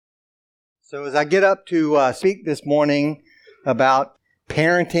So as I get up to speak this morning about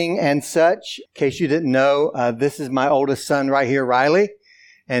parenting and such, in case you didn't know, this is my oldest son right here, Riley.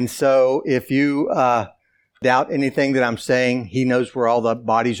 And so if you doubt anything that I'm saying, he knows where all the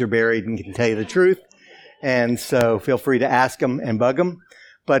bodies are buried and can tell you the truth. And so feel free to ask him and bug him.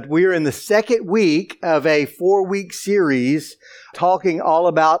 But we're in the second week of a 4-week series talking all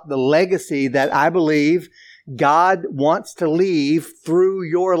about the legacy that I believe God wants to leave through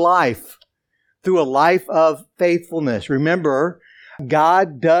your life. Through a life of faithfulness. Remember,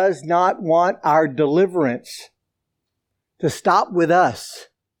 God does not want our deliverance to stop with us.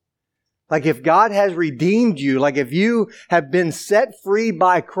 Like if God has redeemed you, like if you have been set free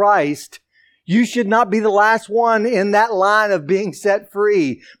by Christ, you should not be the last one in that line of being set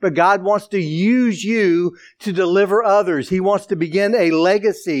free. But God wants to use you to deliver others. He wants to begin a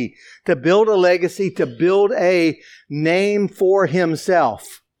legacy, to build a name for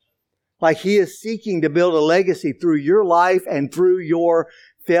Himself. Like He is seeking to build a legacy through your life and through your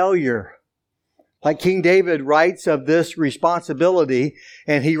failure. Like King David writes of this responsibility,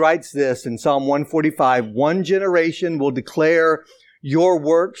 and he writes this in Psalm 145, "One generation will declare your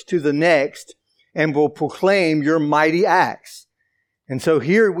works to the next and will proclaim your mighty acts." And so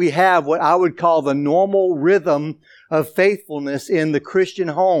here we have what I would call the normal rhythm of faithfulness in the Christian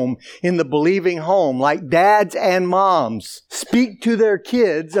home, in the believing home, like dads and moms speak to their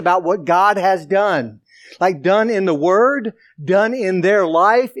kids about what God has done. Like done in the Word, done in their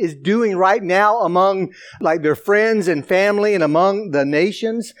life, is doing right now among like their friends and family and among the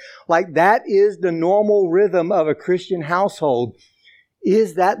nations. Like that is the normal rhythm of a Christian household.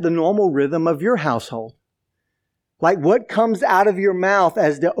 Is that the normal rhythm of your household? Like what comes out of your mouth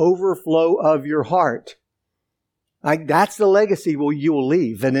as the overflow of your heart? Like that's the legacy you will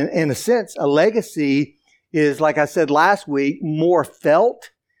leave. And in a sense, a legacy is, like I said last week, more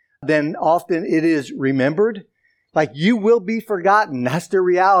felt than often it is remembered. Like you will be forgotten. That's the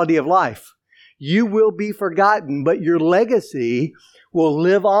reality of life. You will be forgotten, but your legacy will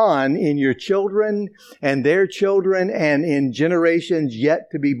live on in your children and their children and in generations yet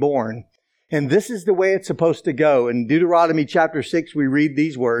to be born. And this is the way it's supposed to go. In Deuteronomy chapter 6, we read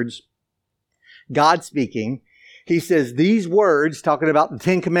these words. God speaking. He says these words, talking about the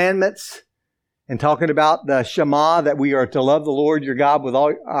 10 Commandments and talking about the Shema, that we are to love the Lord your God with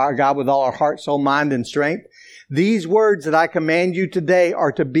all our heart, soul, mind, and strength. These words that I command you today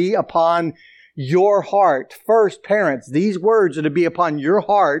are to be upon your heart. First, parents, these words are to be upon your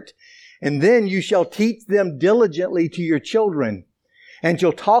heart, and then you shall teach them diligently to your children. And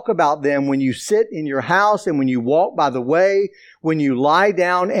you'll talk about them when you sit in your house and when you walk by the way, when you lie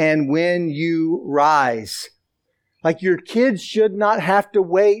down and when you rise. Like your kids should not have to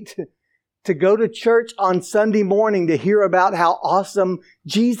wait to go to church on Sunday morning to hear about how awesome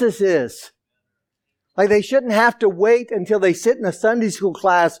Jesus is. Like they shouldn't have to wait until they sit in a Sunday school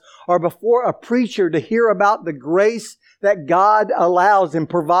class or before a preacher to hear about the grace that God allows and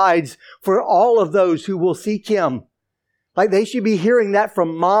provides for all of those who will seek Him. Like they should be hearing that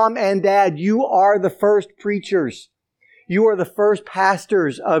from mom and dad. You are the first preachers. You are the first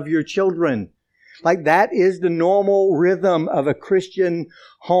pastors of your children. Like that is the normal rhythm of a Christian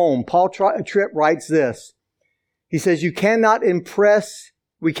home. Paul Tripp writes this. He says, we cannot impress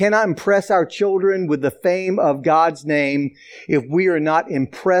our children with the fame of God's name if we are not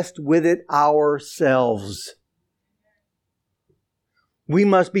impressed with it ourselves. We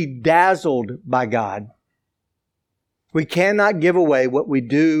must be dazzled by God. We cannot give away what we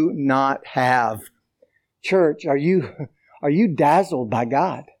do not have. Church, are you dazzled by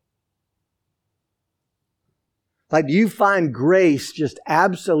God? Like, do you find grace just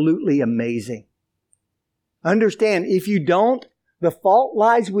absolutely amazing? Understand, if you don't, the fault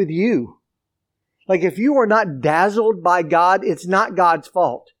lies with you. Like, if you are not dazzled by God, it's not God's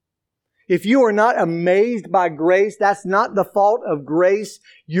fault. If you are not amazed by grace, that's not the fault of grace.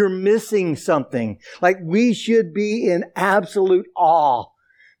 You're missing something. Like we should be in absolute awe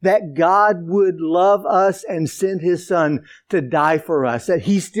that God would love us and send His Son to die for us. That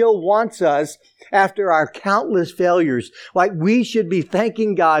He still wants us after our countless failures. Like we should be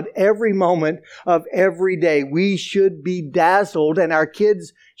thanking God every moment of every day. We should be dazzled, and our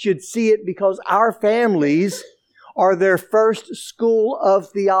kids should see it, because our families are their first school of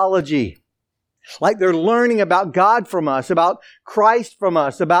theology. Like they're learning about God from us, about Christ from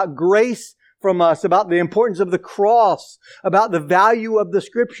us, about grace from us, about the importance of the cross, about the value of the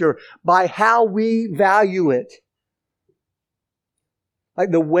Scripture by how we value it.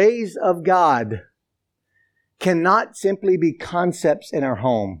 Like the ways of God cannot simply be concepts in our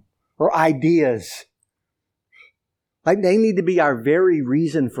home or ideas. Like they need to be our very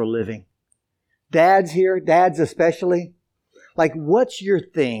reason for living. Dads here, dads especially, like what's your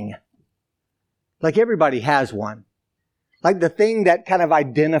thing? Like everybody has one. Like the thing that kind of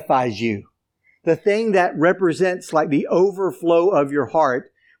identifies you. The thing that represents like the overflow of your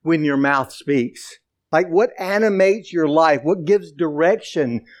heart when your mouth speaks. Like what animates your life, what gives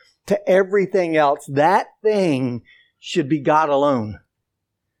direction to everything else. That thing should be God alone.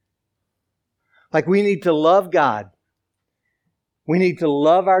 Like we need to love God. We need to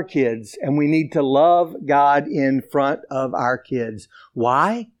love our kids, and we need to love God in front of our kids.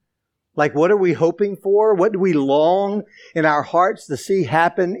 Why? Like what are we hoping for? What do we long in our hearts to see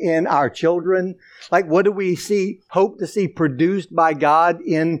happen in our children? Like what do we hope to see produced by God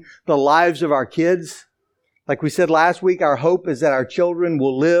in the lives of our kids? Like we said last week, our hope is that our children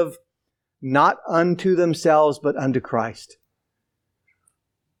will live not unto themselves, but unto Christ.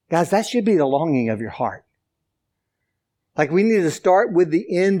 Guys, that should be the longing of your heart. Like we need to start with the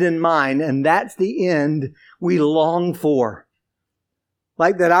end in mind, and that's the end we long for.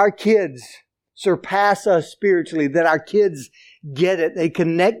 Like that our kids surpass us spiritually, that our kids get it. They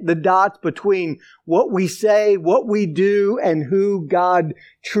connect the dots between what we say, what we do, and who God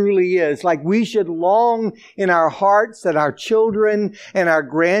truly is. Like we should long in our hearts that our children and our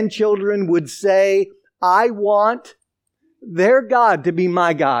grandchildren would say, I want their God to be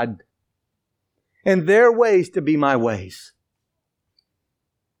my God, and their ways to be my ways.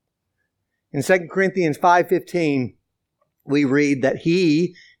 In 2 Corinthians 5:15, we read that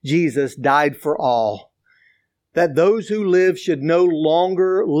He, Jesus, died for all, that those who live should no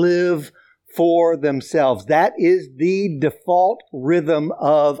longer live for themselves. That is the default rhythm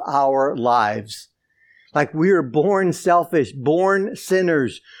of our lives. Like we are born selfish, born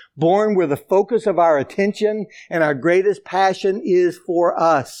sinners, born where the focus of our attention and our greatest passion is for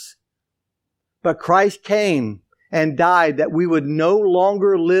us. But Christ came and died that we would no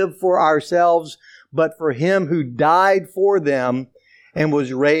longer live for ourselves, but for Him who died for them and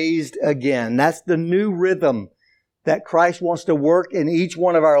was raised again. That's the new rhythm that Christ wants to work in each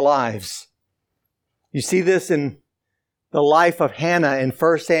one of our lives. You see this in the life of Hannah in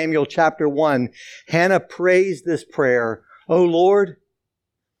 1 Samuel chapter 1. Hannah prays this prayer, "O Lord,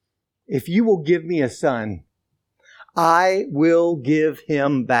 if you will give me a son, I will give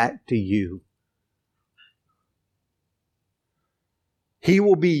him back to you. He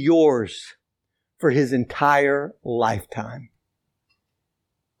will be yours for his entire lifetime."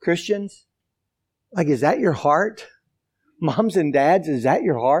 Christians, like, is that your heart? Moms and dads, is that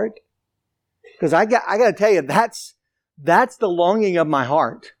your heart? Because I got to tell you, that's the longing of my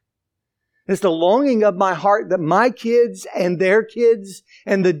heart. It's the longing of my heart that my kids and their kids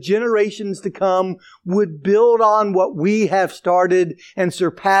and the generations to come would build on what we have started and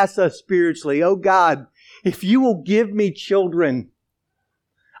surpass us spiritually. Oh God, if you will give me children,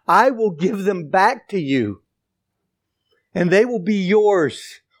 I will give them back to you, and they will be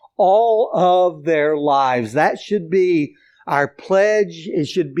yours all of their lives. That should be our pledge. It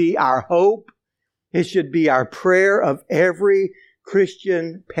should be our hope. It should be our prayer of every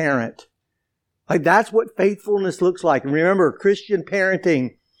Christian parent. Like, that's what faithfulness looks like. And remember, Christian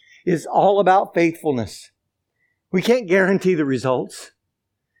parenting is all about faithfulness. We can't guarantee the results.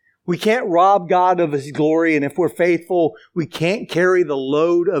 We can't rob God of His glory. And if we're faithful, we can't carry the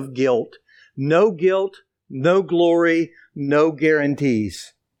load of guilt. No guilt, no glory, no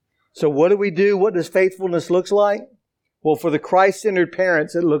guarantees. So what do we do? What does faithfulness look like? Well, for the Christ-centered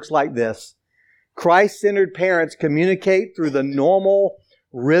parents, it looks like this. Christ-centered parents communicate through the normal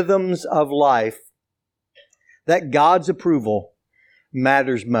rhythms of life that God's approval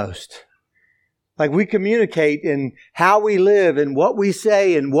matters most. Like, we communicate in how we live and what we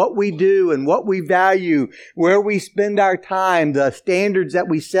say and what we do and what we value, where we spend our time, the standards that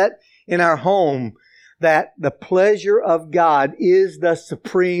we set in our home, that the pleasure of God is the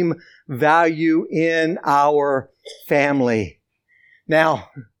supreme value in our family. Now,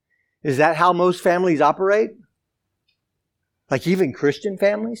 is that how most families operate? Like even Christian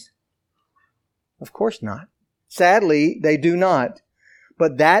families? Of course not. Sadly, they do not.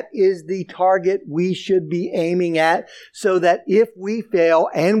 But that is the target we should be aiming at, so that if we fail,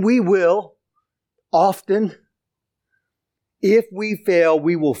 and we will often, if we fail,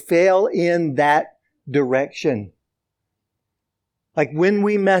 we will fail in that direction. Like when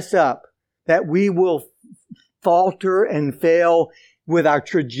we mess up, that we will falter and fail with our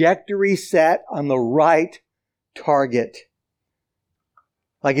trajectory set on the right target.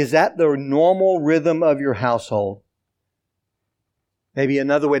 Like, is that the normal rhythm of your household? Maybe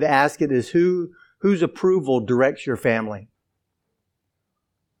another way to ask it is, whose approval directs your family?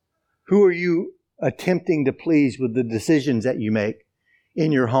 Who are you attempting to please with the decisions that you make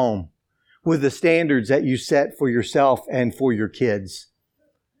in your home? with the standards that you set for yourself and for your kids?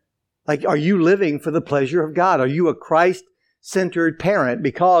 Like, are you living for the pleasure of God? Are you a Christ-centered parent?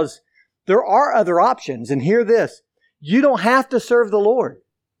 Because there are other options. And hear this, you don't have to serve the Lord.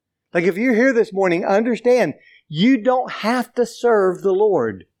 Like, if you're here this morning, understand, you don't have to serve the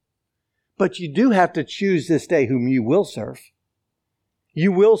Lord. But you do have to choose this day whom you will serve.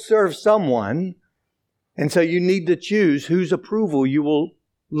 You will serve someone, and so you need to choose whose approval you will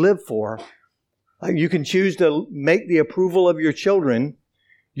live for. Like, you can choose to make the approval of your children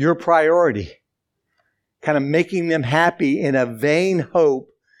your priority, kind of making them happy in a vain hope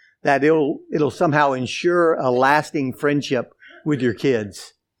that it'll somehow ensure a lasting friendship with your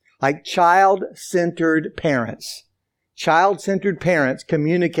kids. Like child-centered parents. Child-centered parents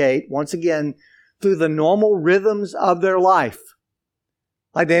communicate, once again, through the normal rhythms of their life.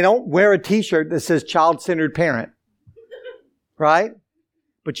 Like, they don't wear a t-shirt that says child-centered parent. Right?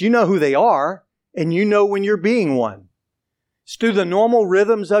 But you know who they are, and you know when you're being one. It's through the normal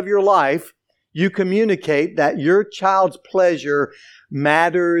rhythms of your life, you communicate that your child's pleasure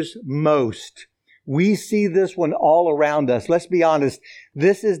matters most. We see this one all around us. Let's be honest.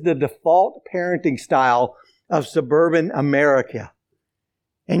 This is the default parenting style of suburban America.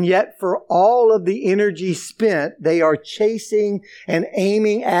 And yet, for all of the energy spent, they are chasing and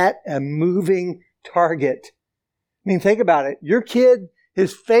aiming at a moving target. I mean, think about it. Your kid,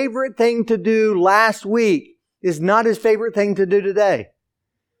 his favorite thing to do last week is not his favorite thing to do today.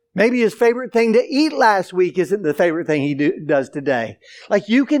 Maybe his favorite thing to eat last week isn't the favorite thing he does today. Like,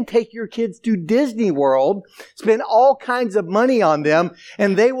 you can take your kids to Disney World, spend all kinds of money on them,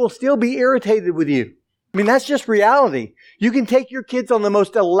 and they will still be irritated with you. I mean, that's just reality. You can take your kids on the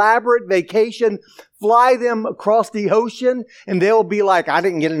most elaborate vacation, fly them across the ocean, and they'll be like, I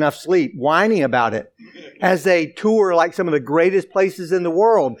didn't get enough sleep, whining about it as they tour like some of the greatest places in the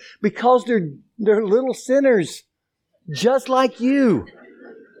world, because they're little sinners just like you.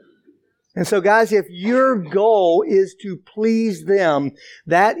 And so, guys, if your goal is to please them,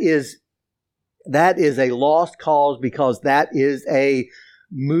 that is a lost cause, because that is a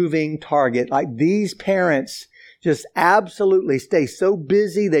moving target. Like, these parents just absolutely stay so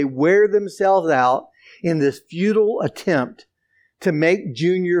busy, they wear themselves out in this futile attempt to make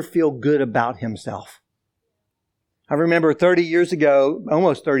Junior feel good about himself. I remember 30 years ago,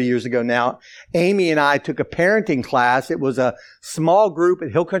 almost 30 years ago now, Amy and I took a parenting class. It was a small group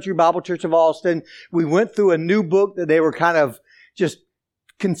at Hill Country Bible Church of Austin. We went through a new book that they were kind of just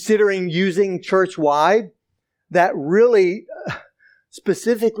considering using church-wide that really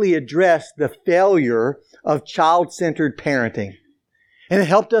specifically addressed the failure of child-centered parenting. And it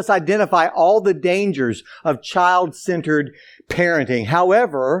helped us identify all the dangers of child-centered parenting.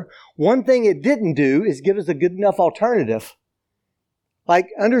 However, one thing it didn't do is give us a good enough alternative. Like,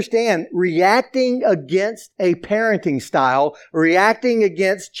 understand, reacting against a parenting style, reacting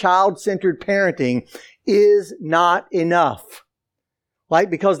against child-centered parenting is not enough. Like,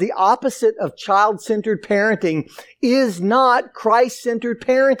 because the opposite of child-centered parenting is not Christ-centered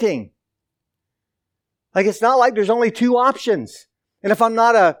parenting. Like, it's not like there's only two options. And if I'm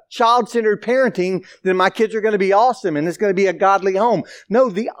not a child-centered parenting, then my kids are going to be awesome and it's going to be a godly home. No,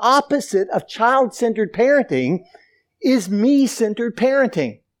 the opposite of child-centered parenting is me-centered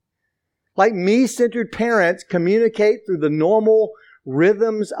parenting. Like, me-centered parents communicate through the normal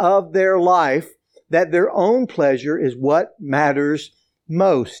rhythms of their life that their own pleasure is what matters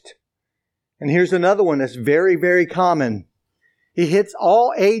most. And here's another one that's very, very common. It hits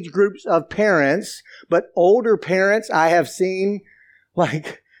all age groups of parents, but older parents I have seen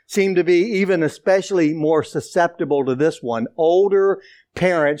seem to be even especially more susceptible to this one. Older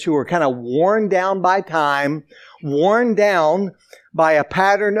parents who are kind of worn down by time, worn down by a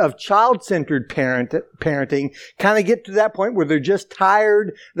pattern of child-centered parenting, kind of get to that point where they're just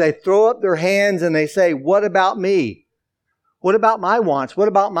tired. They throw up their hands and they say, what about me? What about my wants? What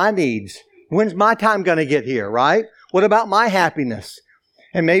about my needs? When's my time going to get here, right? What about my happiness?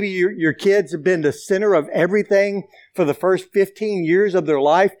 And maybe your kids have been the center of everything for the first 15 years of their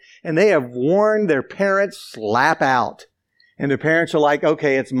life, and they have worn their parents slap out. And their parents are like,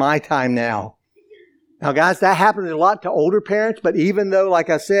 okay, it's my time now. Now, guys, that happens a lot to older parents, but even though, like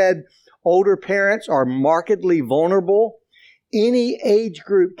I said, older parents are markedly vulnerable, any age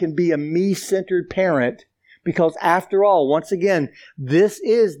group can be a me-centered parent, because after all, once again, this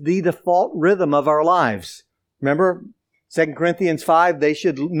is the default rhythm of our lives. Remember, 2 Corinthians 5, they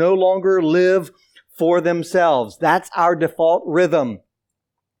should no longer live for themselves. That's our default rhythm.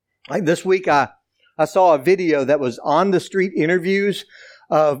 Like this week, I saw a video that was on the street interviews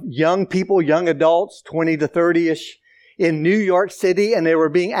of young people, young adults, 20 to 30-ish, in New York City, and they were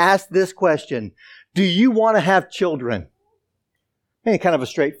being asked this question: do you want to have children? And kind of a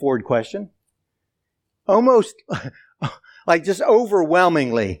straightforward question. Almost like just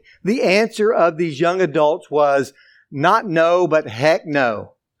overwhelmingly, the answer of these young adults was not no, but heck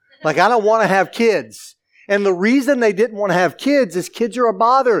no. Like, I don't want to have kids. And the reason they didn't want to have kids is kids are a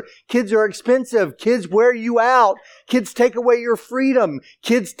bother. Kids are expensive. Kids wear you out. Kids take away your freedom.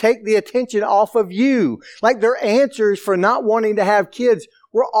 Kids take the attention off of you. Like, their answers for not wanting to have kids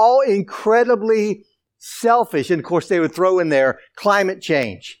were all incredibly selfish. And of course, they would throw in there climate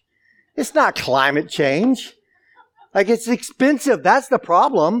change. It's not climate change. Like, it's expensive. That's the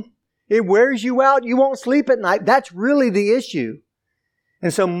problem. It wears you out. You won't sleep at night. That's really the issue.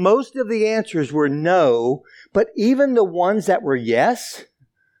 And so most of the answers were no, but even the ones that were yes,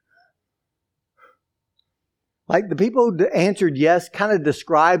 like the people who answered yes kind of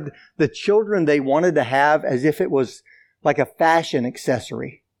described the children they wanted to have as if it was like a fashion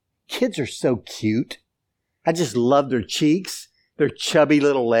accessory. Kids are so cute. I just love their cheeks, their chubby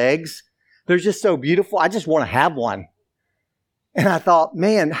little legs. They're just so beautiful. I just want to have one. And I thought,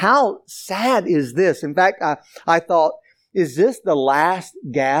 man, how sad is this? In fact, I thought, is this the last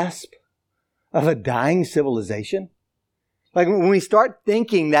gasp of a dying civilization? Like, when we start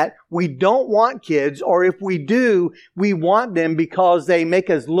thinking that we don't want kids, or if we do, we want them because they make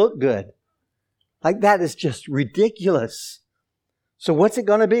us look good. Like, that is just ridiculous. So what's it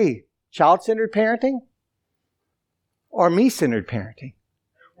going to be? Child-centered parenting? Or me-centered parenting?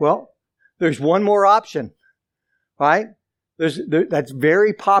 Well, there's one more option, right? That's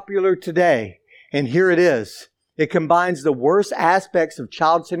very popular today. And here it is. It combines the worst aspects of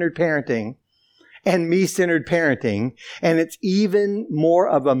child-centered parenting and me-centered parenting, and it's even more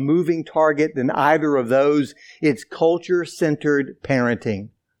of a moving target than either of those. It's culture-centered parenting.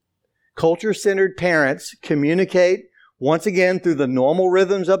 Culture-centered parents communicate, once again, through the normal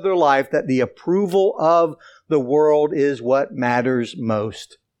rhythms of their life, that the approval of the world is what matters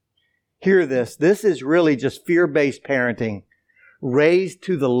most. Hear this. This is really just fear-based parenting raised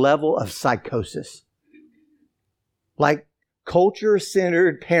to the level of psychosis. Like,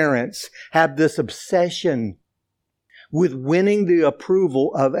 culture-centered parents have this obsession with winning the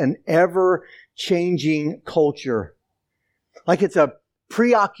approval of an ever-changing culture. Like, it's a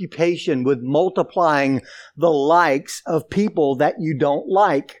preoccupation with multiplying the likes of people that you don't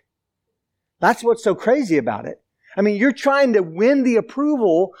like. That's what's so crazy about it. I mean, you're trying to win the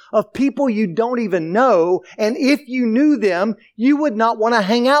approval of people you don't even know, and if you knew them, you would not want to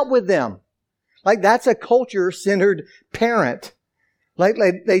hang out with them. Like, that's a culture-centered parent. Like,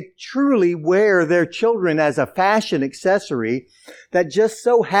 they truly wear their children as a fashion accessory that just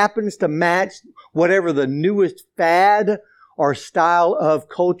so happens to match whatever the newest fad or style of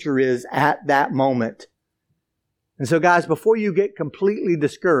culture is at that moment. And so, guys, before you get completely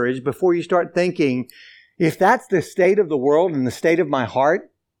discouraged, before you start thinking, if that's the state of the world and the state of my heart,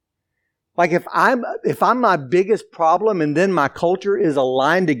 like, if I'm my biggest problem and then my culture is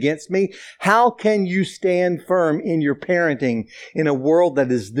aligned against me, how can you stand firm in your parenting in a world that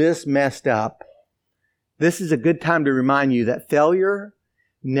is this messed up? This is a good time to remind you that failure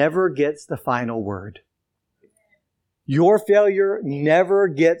never gets the final word. Your failure never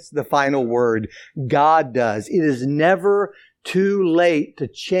gets the final word. God does. It is never too late to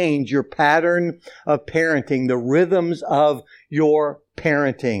change your pattern of parenting, the rhythms of your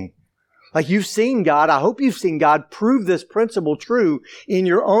parenting. Like, you've seen God, I hope you've seen God prove this principle true in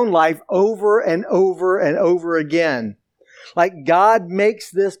your own life over and over and over again. Like, God makes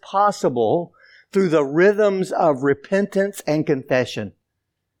this possible through the rhythms of repentance and confession.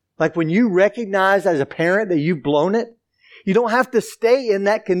 Like, when you recognize as a parent that you've blown it, you don't have to stay in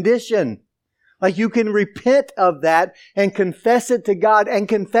that condition. Like, you can repent of that and confess it to God and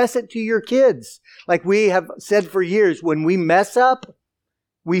confess it to your kids. Like we have said for years, when we mess up,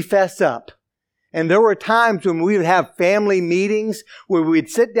 we fess up. And there were times when we would have family meetings where we'd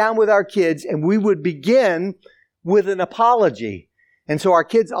sit down with our kids and we would begin with an apology. And so our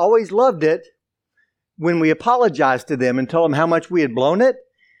kids always loved it when we apologized to them and told them how much we had blown it.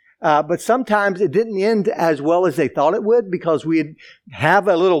 But sometimes it didn't end as well as they thought it would, because we'd have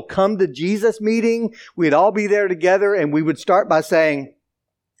a little come to Jesus meeting. We'd all be there together and we would start by saying,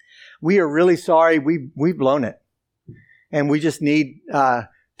 we are really sorry. We've blown it. And we just need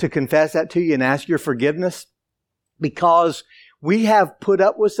to confess that to you and ask your forgiveness, because we have put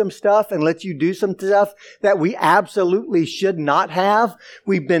up with some stuff and let you do some stuff that we absolutely should not have.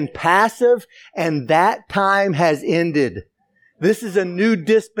 We've been passive, and that time has ended. This is a new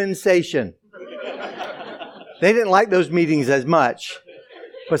dispensation. They didn't like those meetings as much.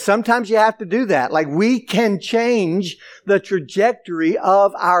 But sometimes you have to do that. Like, we can change the trajectory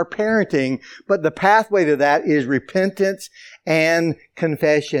of our parenting, but the pathway to that is repentance and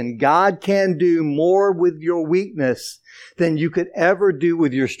confession. God can do more with your weakness than you could ever do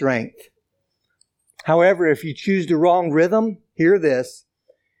with your strength. However, if you choose the wrong rhythm, hear this,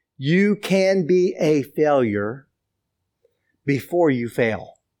 you can be a failure before you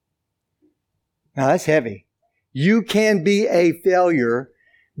fail. Now that's heavy. You can be a failure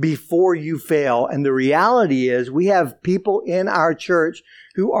before you fail. And the reality is we have people in our church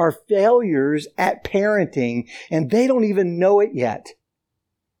who are failures at parenting and they don't even know it yet.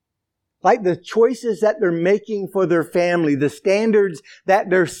 Like the choices that they're making for their family, the standards that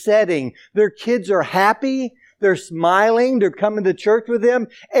they're setting. Their kids are happy. They're smiling. They're coming to church with them.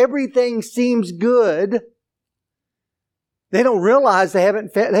 Everything seems good. They don't realize they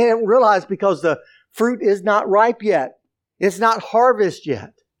haven't realized because the fruit is not ripe yet. It's not harvest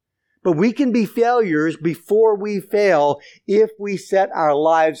yet. But we can be failures before we fail if we set our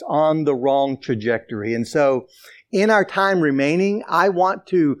lives on the wrong trajectory. And so in our time remaining, I want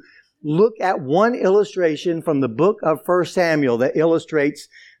to look at one illustration from the book of 1 Samuel that illustrates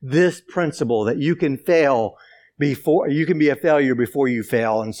this principle that you can fail before, you can be a failure before you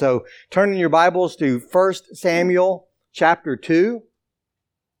fail. And so turn in your Bibles to 1 Samuel chapter 2.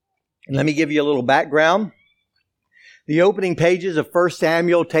 And let me give you a little background. The opening pages of 1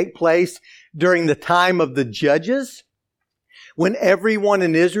 Samuel take place during the time of the judges, when everyone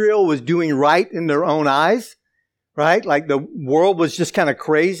in Israel was doing right in their own eyes, right? Like the world was just kind of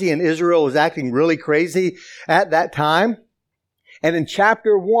crazy and Israel was acting really crazy at that time. And in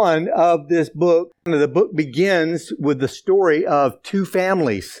chapter 1 of this book, the book begins with the story of two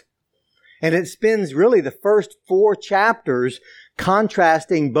families. And it spends really the first 4 chapters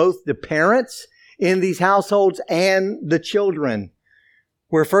contrasting both the parents in these households and the children.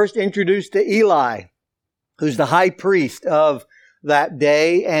 We're first introduced to Eli, who's the high priest of that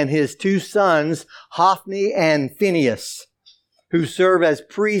day, and his 2 sons, Hophni and Phinehas, who serve as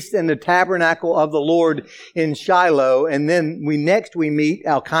priests in the tabernacle of the Lord in Shiloh. And then we meet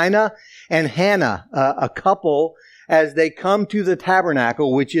Elkanah and Hannah, a couple, as they come to the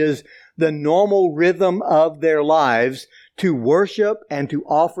tabernacle, which is the normal rhythm of their lives, to worship and to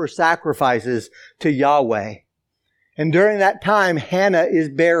offer sacrifices to Yahweh. And during that time, Hannah is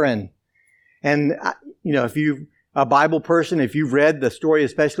barren. And, if you're a Bible person, if you've read the story,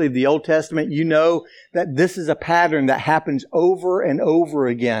 especially the Old Testament, you know that this is a pattern that happens over and over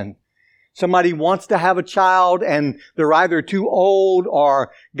again. Somebody wants to have a child and they're either too old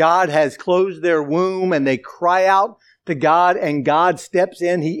or God has closed their womb and they cry out to God and God steps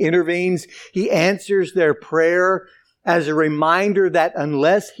in. He intervenes. He answers their prayer as a reminder that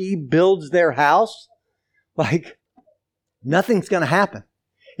unless He builds their house, nothing's going to happen.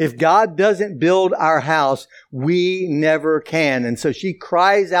 If God doesn't build our house, we never can. And so she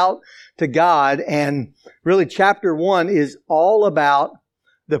cries out to God, and really chapter 1 is all about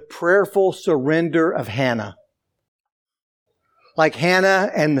the prayerful surrender of Hannah. Like Hannah,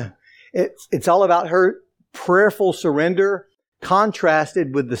 and it's all about her prayerful surrender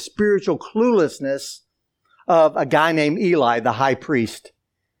contrasted with the spiritual cluelessness of a guy named Eli, the high priest.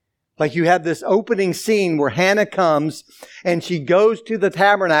 Like you have this opening scene where Hannah comes and she goes to the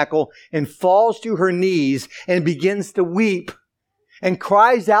tabernacle and falls to her knees and begins to weep and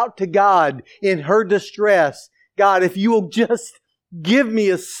cries out to God in her distress. God, if you will just give me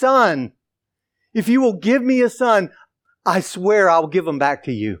a son, if you will give me a son, I swear I'll give him back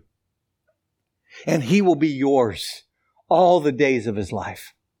to you. And he will be yours all the days of his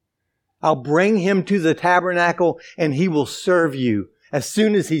life. I'll bring him to the tabernacle and he will serve you. As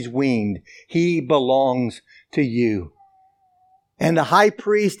soon as he's weaned, he belongs to you. And the high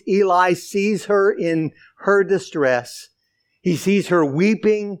priest, Eli, sees her in her distress. He sees her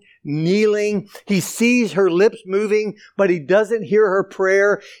weeping, kneeling. He sees her lips moving, but he doesn't hear her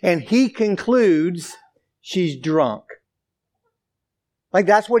prayer. And he concludes she's drunk.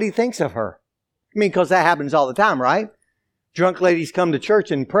 That's what he thinks of her. Because that happens all the time, right? Drunk ladies come to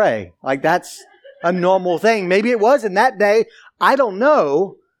church and pray. That's a normal thing. Maybe it was in that day. I don't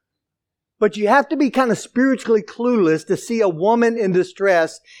know. But you have to be kind of spiritually clueless to see a woman in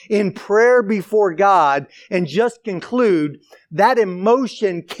distress in prayer before God and just conclude that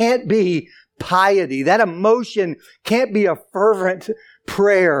emotion can't be piety. That emotion can't be a fervent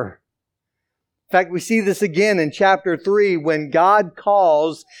prayer. In fact, we see this again in chapter 3 when God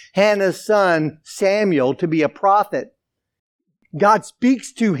calls Hannah's son Samuel to be a prophet. God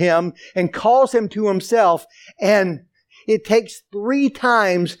speaks to him and calls him to himself, and it takes 3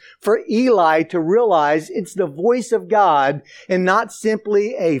 times for Eli to realize it's the voice of God and not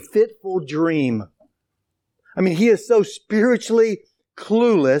simply a fitful dream. I mean, he is so spiritually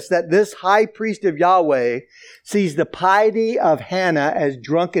clueless that this high priest of Yahweh sees the piety of Hannah as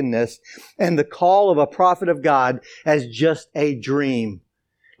drunkenness and the call of a prophet of God as just a dream.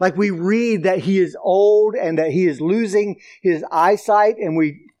 Like we read that he is old and that he is losing his eyesight, and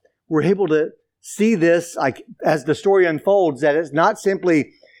we're able to see this like as the story unfolds, that it's not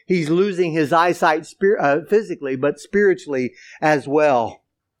simply he's losing his eyesight physically, but spiritually as well.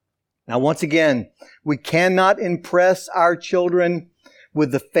 Now, once again, we cannot impress our children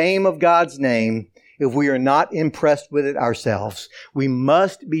with the fame of God's name if we are not impressed with it ourselves. We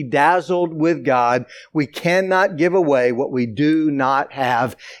must be dazzled with God. We cannot give away what we do not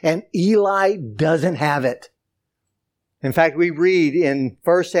have. And Eli doesn't have it. In fact, we read in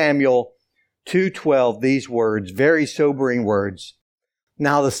 1 Samuel 2:12 these words, very sobering words.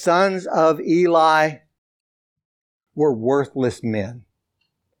 Now the sons of Eli were worthless men.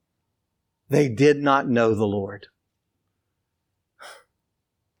 They did not know the Lord.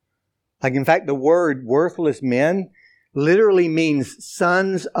 Like, in fact, the word worthless men literally means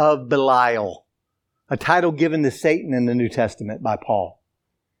sons of Belial, a title given to Satan in the New Testament by Paul.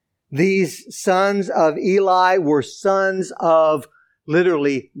 These sons of Eli were sons of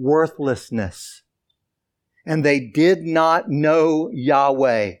literally worthlessness. And they did not know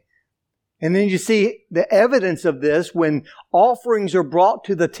Yahweh. And then you see the evidence of this when offerings are brought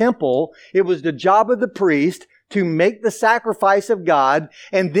to the temple. It was the job of the priest to make the sacrifice of God,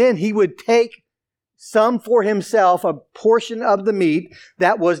 and then he would take some for himself, a portion of the meat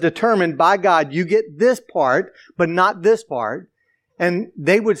that was determined by God. You get this part, but not this part. And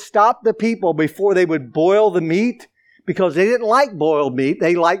they would stop the people before they would boil the meat, because they didn't like boiled meat.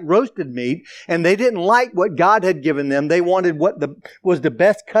 They liked roasted meat, and they didn't like what God had given them. They wanted what was the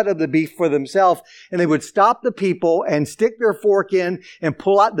best cut of the beef for themselves. And they would stop the people and stick their fork in and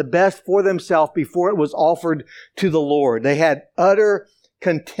pull out the best for themselves before it was offered to the Lord. They had utter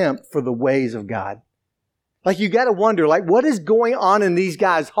contempt for the ways of God. Like, you got to wonder, like, what is going on in these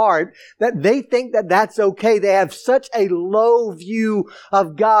guys' heart that they think that that's okay? They have such a low view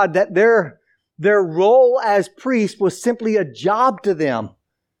of God that their role as priests was simply a job to them.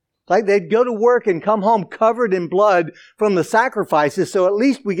 Like, they'd go to work and come home covered in blood from the sacrifices, so at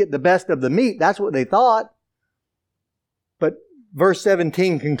least we get the best of the meat. That's what they thought. But verse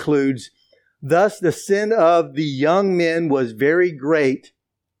 17 concludes, thus the sin of the young men was very great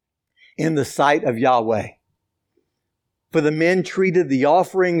in the sight of Yahweh. For the men treated the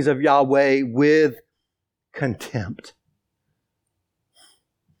offerings of Yahweh with contempt.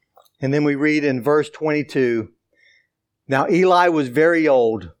 And then we read in verse 22, now Eli was very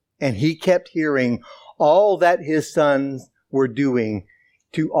old, and he kept hearing all that his sons were doing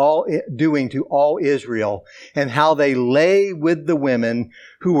to all Israel, and how they lay with the women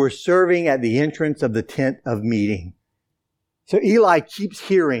who were serving at the entrance of the tent of meeting. So Eli keeps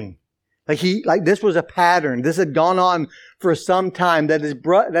hearing. Like this was a pattern. This had gone on for some time, that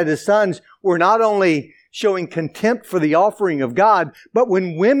his sons were not only showing contempt for the offering of God, but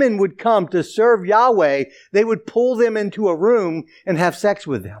when women would come to serve Yahweh, they would pull them into a room and have sex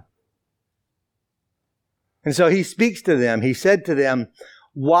with them. And so he speaks to them. He said to them,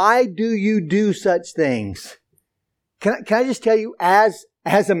 why do you do such things? Can I just tell you, as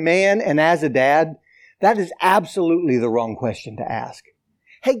a man and as a dad, that is absolutely the wrong question to ask.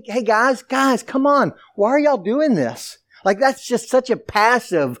 Hey guys, come on. Why are y'all doing this? Like, that's just such a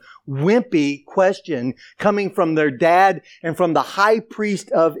passive, wimpy question coming from their dad and from the high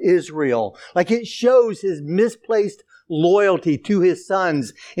priest of Israel. Like, it shows his misplaced loyalty to his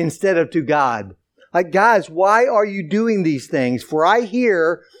sons instead of to God. Like, guys, why are you doing these things? For I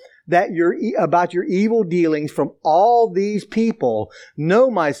hear that about your evil dealings from all these people.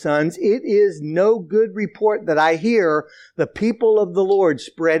 No, my sons, it is no good report that I hear the people of the Lord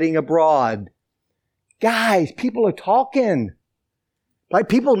spreading abroad. Guys, people are talking. Like,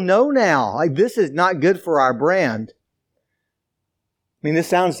 people know now. Like, this is not good for our brand. I mean, this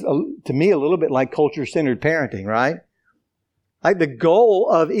sounds to me a little bit like culture-centered parenting, right? Like, the goal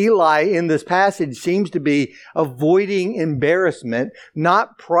of Eli in this passage seems to be avoiding embarrassment,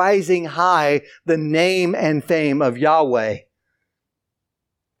 not prizing high the name and fame of Yahweh.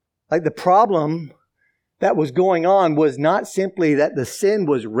 Like, the problem that was going on was not simply that the sin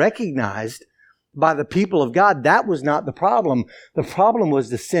was recognized by the people of God. That was not the problem. The problem was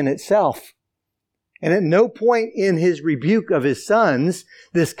the sin itself. And at no point in his rebuke of his sons,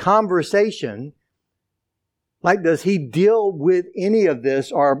 this conversation, like, does he deal with any of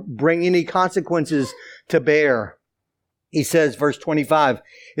this or bring any consequences to bear? He says, verse 25,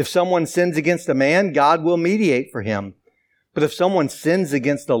 if someone sins against a man, God will mediate for him. But if someone sins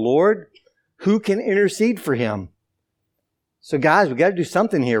against the Lord, who can intercede for him? So guys, we got to do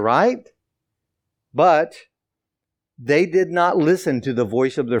something here, right? But they did not listen to the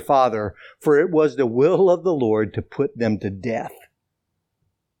voice of their father, for it was the will of the Lord to put them to death.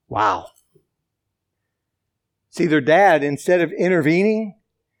 Wow. See, their dad, instead of intervening,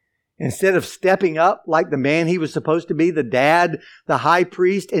 instead of stepping up like the man he was supposed to be, the dad, the high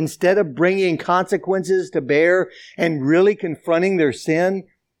priest, instead of bringing consequences to bear and really confronting their sin,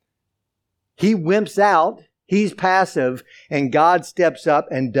 he wimps out, he's passive, and God steps up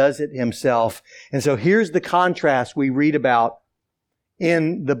and does it himself. And so here's the contrast we read about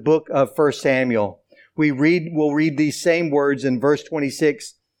in the book of 1 Samuel. We'll read these same words in verse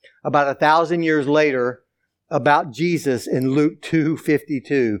 26, about 1,000 years later, about Jesus in Luke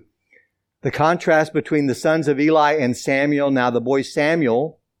 2:52. The contrast between the sons of Eli and Samuel. Now the boy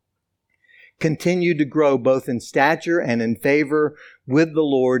Samuel continued to grow both in stature and in favor with the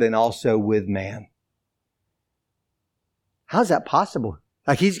Lord and also with man. How's that possible?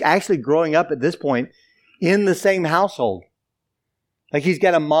 Like he's actually growing up at this point in the same household. Like he's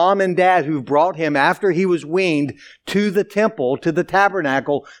got a mom and dad who've brought him after he was weaned to the temple, to the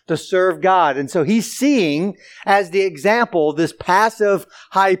tabernacle to serve God. And so he's seeing as the example this passive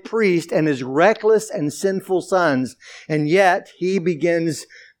high priest and his reckless and sinful sons. And yet he begins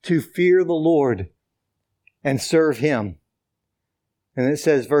to fear the Lord and serve him. And it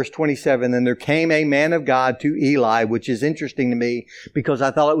says, verse 27, and there came a man of God to Eli, which is interesting to me because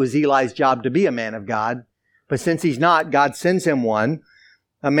I thought it was Eli's job to be a man of God. But since he's not, God sends him one.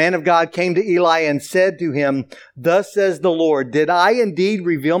 A man of God came to Eli and said to him, thus says the Lord, did I indeed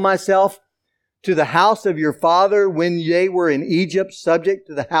reveal myself to the house of your father when they were in Egypt, subject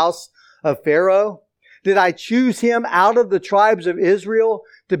to the house of Pharaoh? Did I choose him out of the tribes of Israel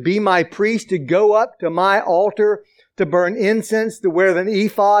to be my priest, to go up to my altar, to burn incense, to wear an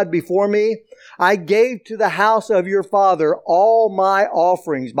ephod before me? I gave to the house of your father all my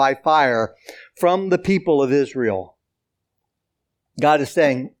offerings by fire from the people of Israel. God is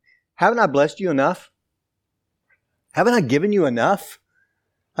saying, haven't I blessed you enough? Haven't I given you enough?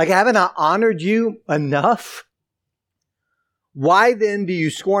 Like, haven't I honored you enough? Why then do you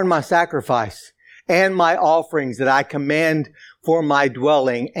scorn my sacrifice and my offerings that I command for my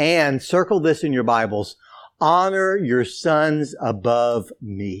dwelling? And circle this in your Bibles, honor your sons above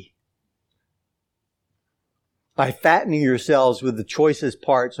me, by fattening yourselves with the choicest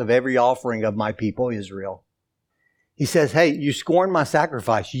parts of every offering of my people Israel. He says, hey, you scorn my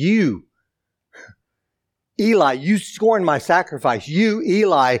sacrifice. You, Eli, you scorn my sacrifice. You,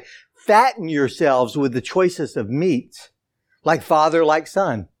 Eli, fatten yourselves with the choicest of meats, like father, like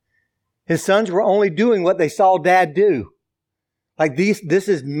son. His sons were only doing what they saw dad do. Like this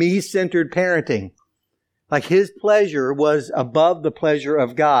is me-centered parenting. Like his pleasure was above the pleasure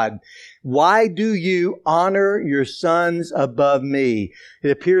of God. Why do you honor your sons above me?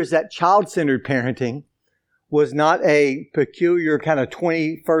 It appears that child-centered parenting was not a peculiar kind of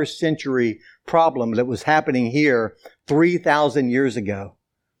 21st century problem that was happening here 3,000 years ago.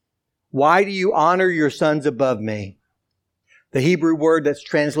 Why do you honor your sons above me? The Hebrew word that's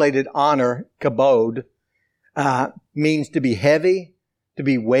translated honor, kabod, means to be heavy, to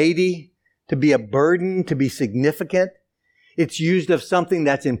be weighty, to be a burden, to be significant. It's used of something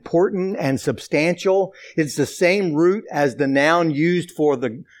that's important and substantial. It's the same root as the noun used for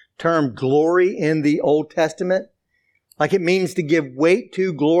the term glory in the Old Testament. Like it means to give weight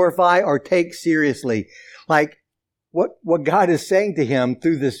to, glorify, or take seriously. Like what God is saying to him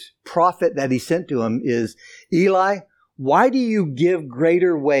through this prophet that he sent to him is, Eli, why do you give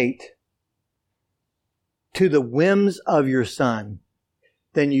greater weight to the whims of your son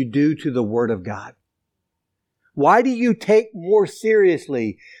than you do to the Word of God? Why do you take more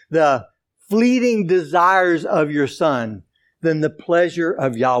seriously the fleeting desires of your son than the pleasure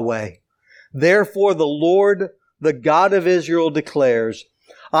of Yahweh? Therefore, the Lord, the God of Israel, declares,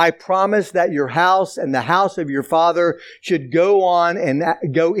 I promise that your house and the house of your father should go on and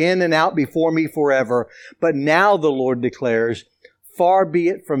go in and out before me forever. But now the Lord declares, far be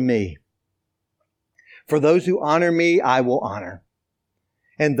it from me. For those who honor me, I will honor.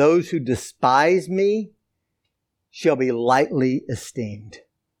 And those who despise me shall be lightly esteemed.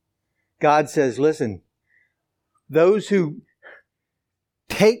 God says, listen, those who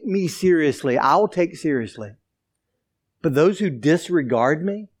take me seriously, I'll take seriously. But those who disregard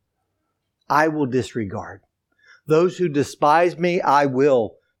me, I will disregard. Those who despise me, I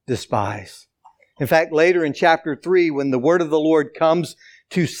will despise. In fact, later in chapter 3, when the word of the Lord comes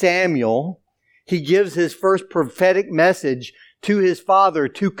to Samuel, He gives his first prophetic message to his father,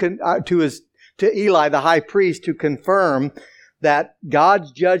 to Eli, the high priest, to confirm that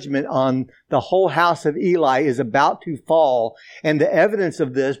God's judgment on the whole house of Eli is about to fall. And the evidence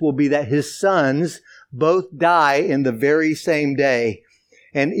of this will be that his sons both die in the very same day.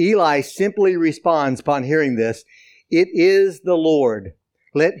 And Eli simply responds upon hearing this, "It is the Lord.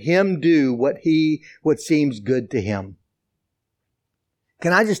 Let him do what seems good to him."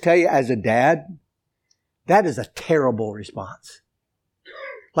 Can I just tell you, as a dad, that is a terrible response.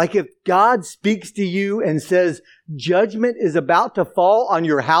 Like if God speaks to you and says, judgment is about to fall on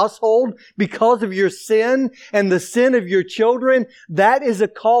your household because of your sin and the sin of your children, that is a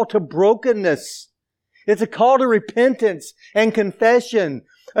call to brokenness. It's a call to repentance and confession.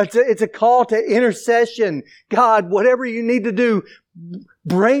 It's a call to intercession. God, whatever you need to do,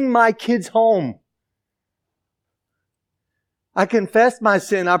 bring my kids home. I confess my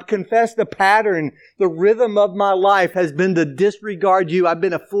sin. I've confessed the pattern. The rhythm of my life has been to disregard you. I've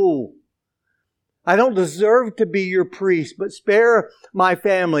been a fool. I don't deserve to be your priest, but spare my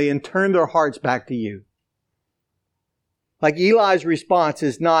family and turn their hearts back to you. Like Eli's response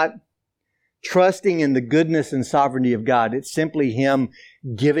is not trusting in the goodness and sovereignty of God. It's simply him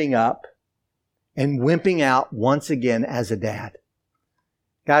giving up and wimping out once again as a dad.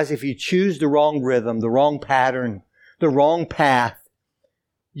 Guys, if you choose the wrong rhythm, the wrong pattern, the wrong path,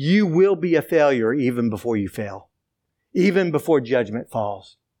 you will be a failure even before you fail, even before judgment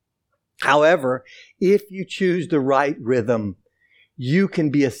falls. However, if you choose the right rhythm, you can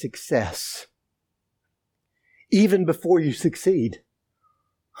be a success even before you succeed.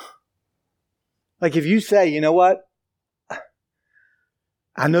 Like if you say, you know what?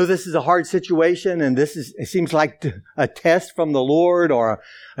 I know this is a hard situation and it seems like a test from the Lord or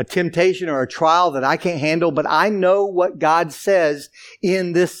a temptation or a trial that I can't handle, but I know what God says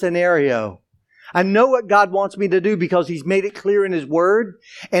in this scenario. I know what God wants me to do because He's made it clear in His Word.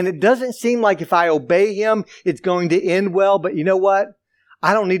 And it doesn't seem like if I obey Him, it's going to end well. But you know what?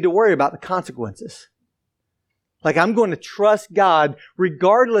 I don't need to worry about the consequences. Like I'm going to trust God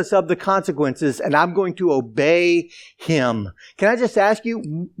regardless of the consequences, and I'm going to obey Him. Can I just ask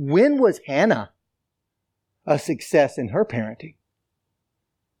you, when was Hannah a success in her parenting?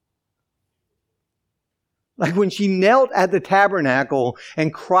 Like when she knelt at the tabernacle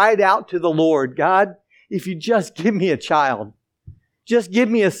and cried out to the Lord, God, if you just give me a child, just give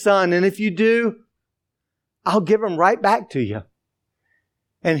me a son, and if you do, I'll give him right back to you.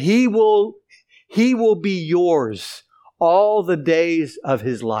 And He will be yours all the days of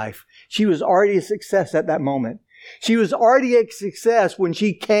his life. She was already a success at that moment. She was already a success when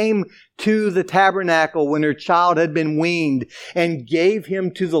she came to the tabernacle when her child had been weaned and gave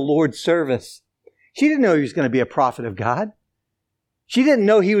him to the Lord's service. She didn't know he was going to be a prophet of God. She didn't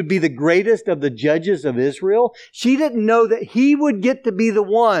know he would be the greatest of the judges of Israel. She didn't know that he would get to be the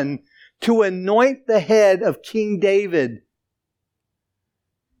one to anoint the head of King David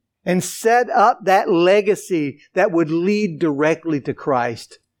and set up that legacy that would lead directly to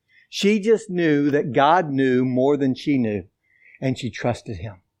Christ. She just knew that God knew more than she knew, and she trusted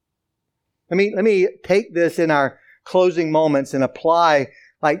Him. Let me take this in our closing moments and apply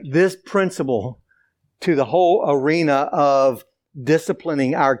like this principle to the whole arena of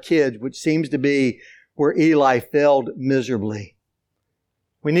disciplining our kids, which seems to be where Eli failed miserably.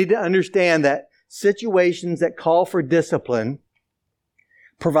 We need to understand that situations that call for discipline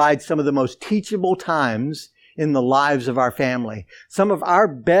provide some of the most teachable times in the lives of our family. Some of our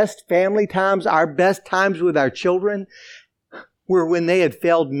best family times, our best times with our children, were when they had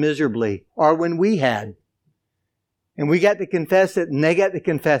failed miserably or when we had. And we got to confess it and they got to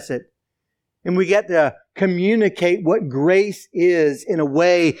confess it. And we got to communicate what grace is in a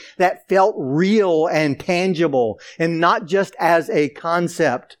way that felt real and tangible and not just as a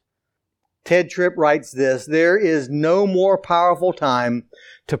concept. Ted Tripp writes this, "There is no more powerful time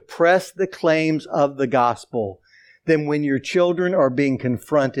to press the claims of the gospel than when your children are being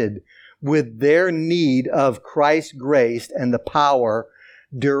confronted with their need of Christ's grace and the power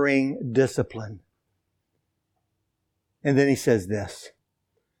during discipline." And then he says this,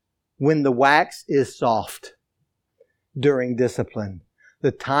 "When the wax is soft during discipline,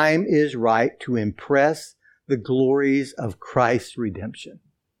 the time is right to impress the glories of Christ's redemption."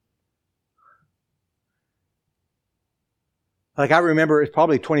 Like I remember, it's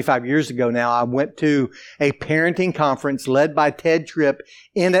probably 25 years ago now, I went to a parenting conference led by Ted Tripp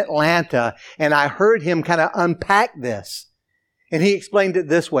in Atlanta, and I heard him kind of unpack this. And he explained it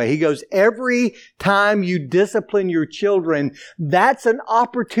this way. He goes, every time you discipline your children, that's an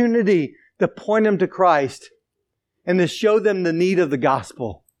opportunity to point them to Christ and to show them the need of the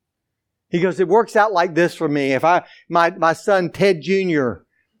gospel. He goes, it works out like this for me. If my son Ted Jr.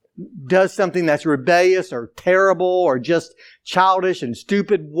 does something that's rebellious or terrible or just childish and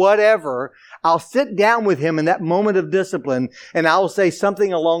stupid, whatever, I'll sit down with him in that moment of discipline and I'll say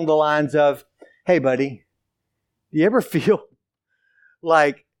something along the lines of, hey buddy, do you ever feel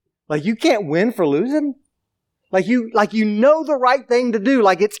like you can't win for losing? Like you know the right thing to do.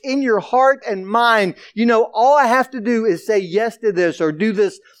 Like it's in your heart and mind. You know, all I have to do is say yes to this or do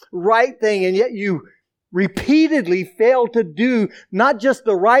this right thing. And yet you repeatedly fail to do not just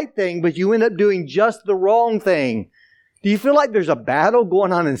the right thing, but you end up doing just the wrong thing. Do you feel like there's a battle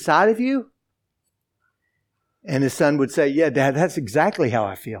going on inside of you? And his son would say, yeah, Dad, that's exactly how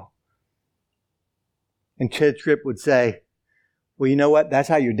I feel. And Ted Tripp would say, well, you know what? That's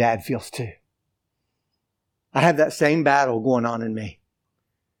how your dad feels too. I have that same battle going on in me.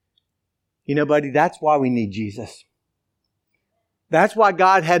 You know, buddy, that's why we need Jesus. That's why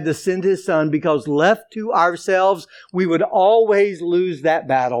God had to send His Son, because left to ourselves, we would always lose that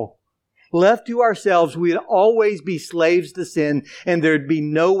battle. Left to ourselves, we'd always be slaves to sin, and there'd be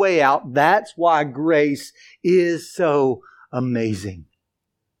no way out. That's why grace is so amazing.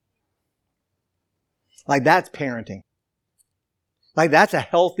 Like that's parenting. Like that's a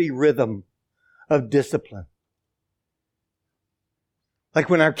healthy rhythm of discipline. Like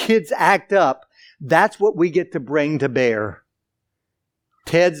when our kids act up, that's what we get to bring to bear.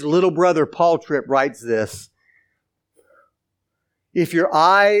 Ted's little brother, Paul Tripp, writes this. If your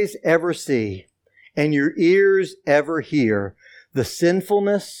eyes ever see and your ears ever hear the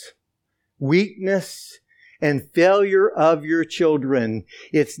sinfulness, weakness, and failure of your children,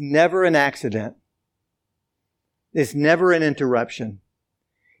 it's never an accident. It's never an interruption.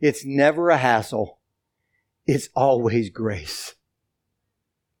 It's never a hassle. It's always grace.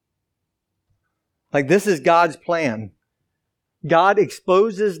 Like this is God's plan. God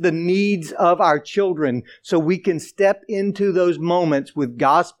exposes the needs of our children so we can step into those moments with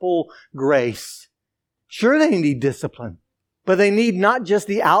gospel grace. Sure, they need discipline, but they need not just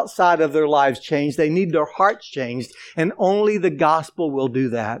the outside of their lives changed, they need their hearts changed, and only the gospel will do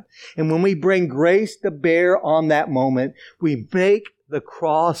that. And when we bring grace to bear on that moment, we make the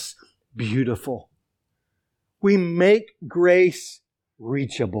cross beautiful. We make grace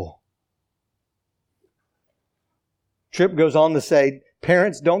reachable. Tripp goes on to say,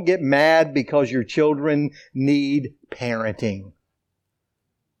 parents, don't get mad because your children need parenting.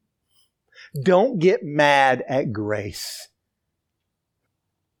 Don't get mad at grace.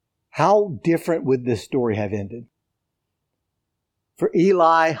 How different would this story have ended for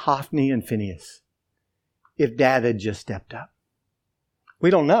Eli, Hophni, and Phinehas if Dad had just stepped up? We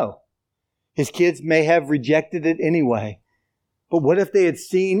don't know. His kids may have rejected it anyway. But what if they had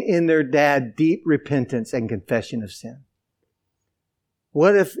seen in their dad deep repentance and confession of sin?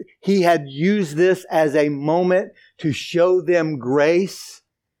 What if he had used this as a moment to show them grace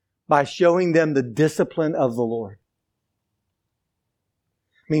by showing them the discipline of the Lord?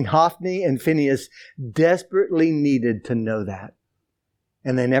 I mean, Hophni and Phinehas desperately needed to know that.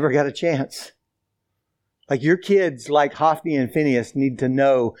 And they never got a chance. Like your kids, like Hophni and Phinehas, need to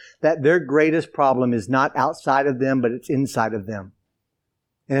know that their greatest problem is not outside of them, but it's inside of them.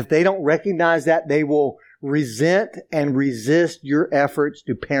 And if they don't recognize that, they will resent and resist your efforts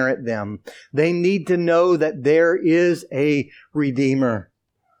to parent them. They need to know that there is a Redeemer,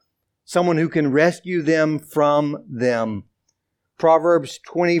 someone who can rescue them from them. Proverbs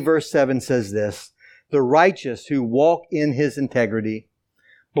 20 verse 7 says this, the righteous who walk in his integrity,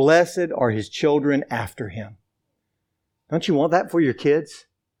 blessed are his children after him. Don't you want that for your kids?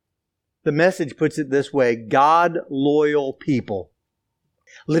 The Message puts it this way, God-loyal people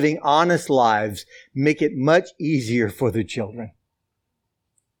living honest lives make it much easier for their children.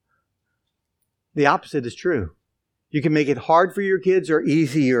 The opposite is true. You can make it hard for your kids or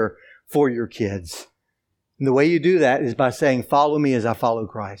easier for your kids. And the way you do that is by saying, follow me as I follow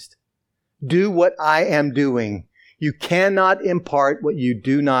Christ. Do what I am doing. You cannot impart what you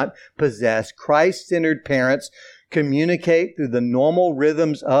do not possess. Christ-centered parents communicate through the normal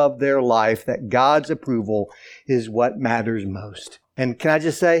rhythms of their life that God's approval is what matters most. And can I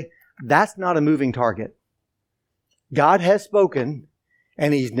just say, that's not a moving target. God has spoken,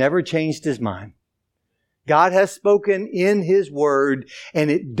 and He's never changed His mind. God has spoken in His Word,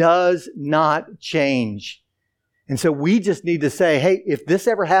 and it does not change. And so we just need to say, hey, if this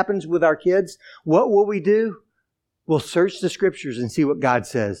ever happens with our kids, what will we do? We'll search the Scriptures and see what God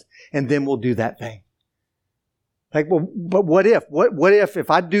says, and then we'll do that thing. Like, well, but what if? What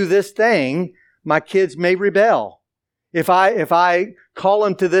if I do this thing, my kids may rebel? If I call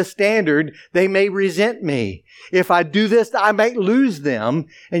them to this standard, they may resent me. If I do this, I might lose them.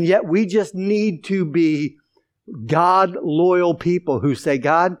 And yet we just need to be God-loyal people who say,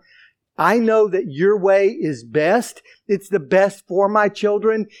 God, I know that your way is best. It's the best for my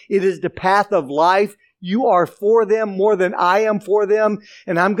children. It is the path of life. You are for them more than I am for them.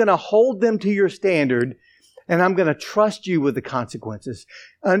 And I'm going to hold them to your standard. And I'm going to trust you with the consequences.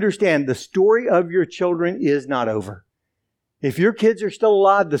 Understand, the story of your children is not over. If your kids are still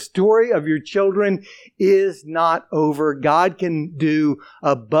alive, the story of your children is not over. God can do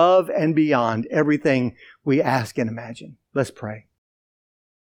above and beyond everything we ask and imagine. Let's pray.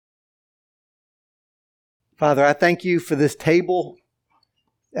 Father, I thank you for this table,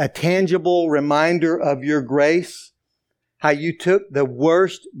 a tangible reminder of your grace, how you took the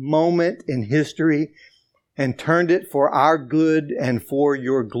worst moment in history and turned it for our good and for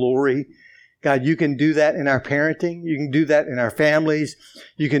your glory. God, you can do that in our parenting. You can do that in our families.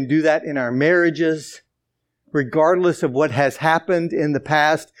 You can do that in our marriages. Regardless of what has happened in the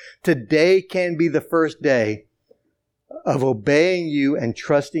past, today can be the first day of obeying you and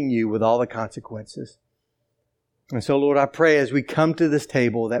trusting you with all the consequences. And so, Lord, I pray as we come to this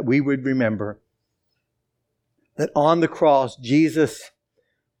table that we would remember that on the cross, Jesus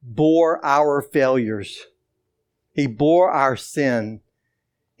bore our failures. He bore our sin.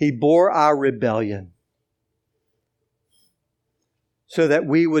 He bore our rebellion so that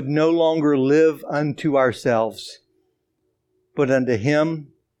we would no longer live unto ourselves, but unto Him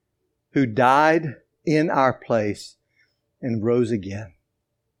who died in our place and rose again.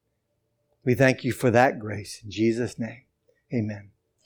 We thank you for that grace. In Jesus' name, amen.